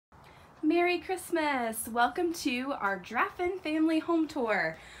Merry Christmas! Welcome to our Draffin family home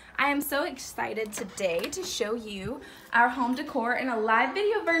tour. I am so excited today to show you our home decor in a live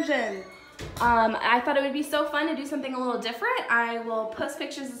video version. I thought it would be so fun to do something a little different. I will post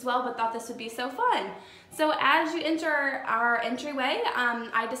pictures as well, but thought this would be so fun. So as you enter our entryway,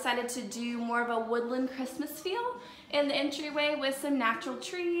 I decided to do more of a woodland Christmas feel in the entryway with some natural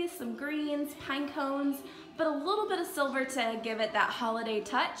trees, some greens, pine cones, but a little bit of silver to give it that holiday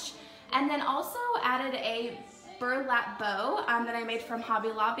touch. And then also added a burlap bow that I made from Hobby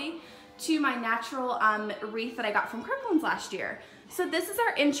Lobby to my natural wreath that I got from Kirkland's last year. So this is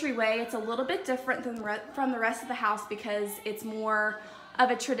our entryway. It's a little bit different than from the rest of the house because it's more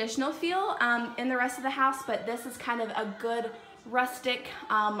of a traditional feel in the rest of the house, but this is kind of a good rustic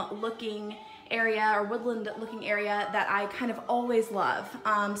looking area or woodland looking area that I kind of always love.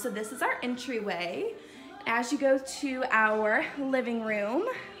 So this is our entryway. As you go to our living room,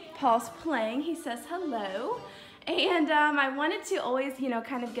 Paul's playing, he says hello. And I wanted to always,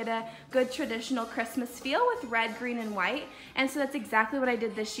 kind of get a good traditional Christmas feel with red, green, and white. And so that's exactly what I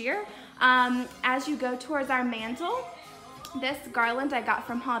did this year. As you go towards our mantle, this garland I got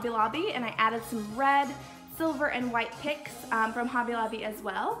from Hobby Lobby, and I added some red, silver, and white picks from Hobby Lobby as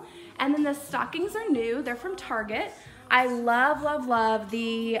well. And then the stockings are new, they're from Target. I love, love, love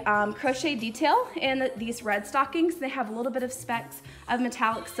the crochet detail in these red stockings. They have a little bit of specks of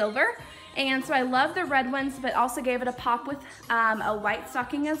metallic silver. And so I love the red ones, but also gave it a pop with a white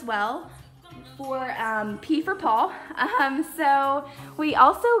stocking as well for P for Paul. So we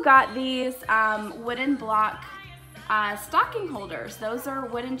also got these wooden block stocking holders. Those are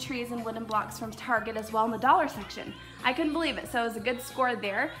wooden trees and wooden blocks from Target as well in the dollar section. I couldn't believe it, so it was a good score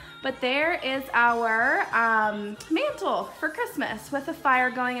there. But there is our mantle for Christmas with a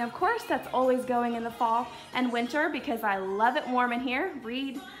fire going. Of course, that's always going in the fall and winter because I love it warm in here.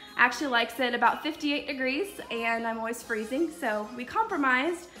 Reed actually likes it about 58 degrees and I'm always freezing, so we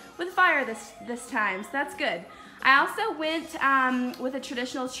compromised with fire this time, so that's good. I also went with a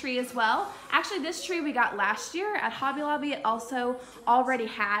traditional tree as well. Actually, this tree we got last year at Hobby Lobby. It also already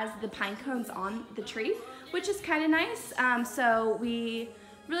has the pine cones on the tree, which is kind of nice. So we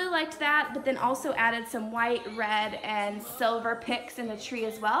really liked that, but then also added some white, red, and silver picks in the tree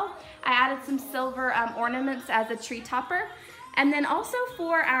as well. I added some silver ornaments as a tree topper. And then also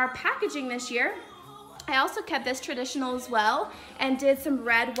for our packaging this year, I also kept this traditional as well and did some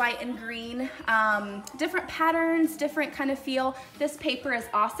red, white, and green, different patterns, different kind of feel. This paper is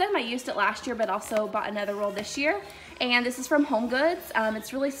awesome. I used it last year, but also bought another roll this year. And this is from Home Goods.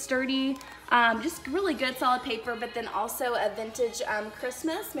 It's really sturdy, just really good solid paper, but then also a vintage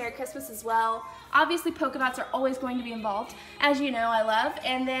Christmas, Merry Christmas as well. Obviously polka dots are always going to be involved, as you know I love.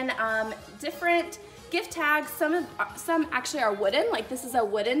 And then different gift tags, some actually are wooden, like this is a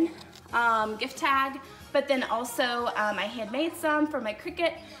wooden gift tag, but then also I handmade some for my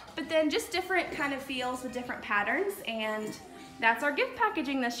Cricut, but then just different kind of feels with different patterns, and that's our gift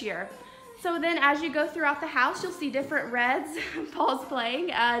packaging this year. So then as you go throughout the house, you'll see different reds, Paul's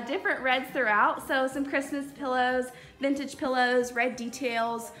playing, different reds throughout, so some Christmas pillows, vintage pillows, red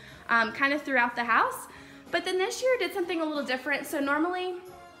details, kind of throughout the house. But then this year I did something a little different. So normally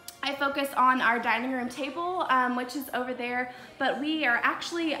I focus on our dining room table, which is over there, but we are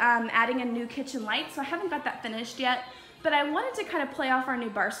actually adding a new kitchen light, so I haven't got that finished yet. But I wanted to kind of play off our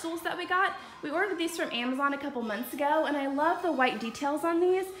new bar stools that we got. We ordered these from Amazon a couple months ago, and I love the white details on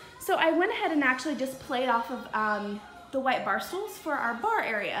these. So I went ahead and actually just played off of the white bar stools for our bar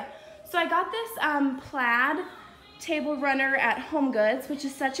area. So I got this plaid table runner at Home Goods, which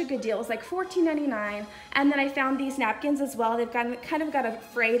is such a good deal. It was like $14.99. And then I found these napkins as well. They've kind of got a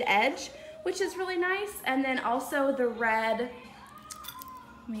frayed edge, which is really nice. And then also the red,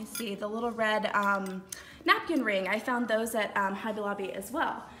 let me see, the little red napkin ring. I found those at Hobby Lobby as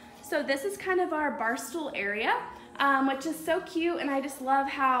well. So this is kind of our bar stool area, which is so cute, and I just love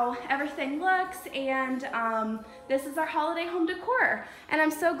how everything looks. And this is our holiday home decor, and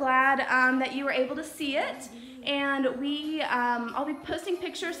I'm so glad that you were able to see it. And I'll be posting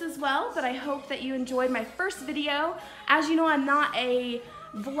pictures as well, but I hope that you enjoyed my first video. As you know, I'm not a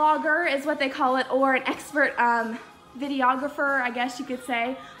vlogger is what they call it, or an expert videographer, I guess you could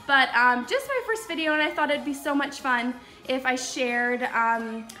say, but just my first video, and I thought it'd be so much fun if I shared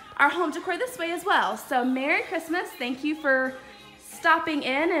our home decor this way as well. So Merry Christmas. Thank you for stopping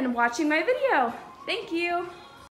in and watching my video. Thank you.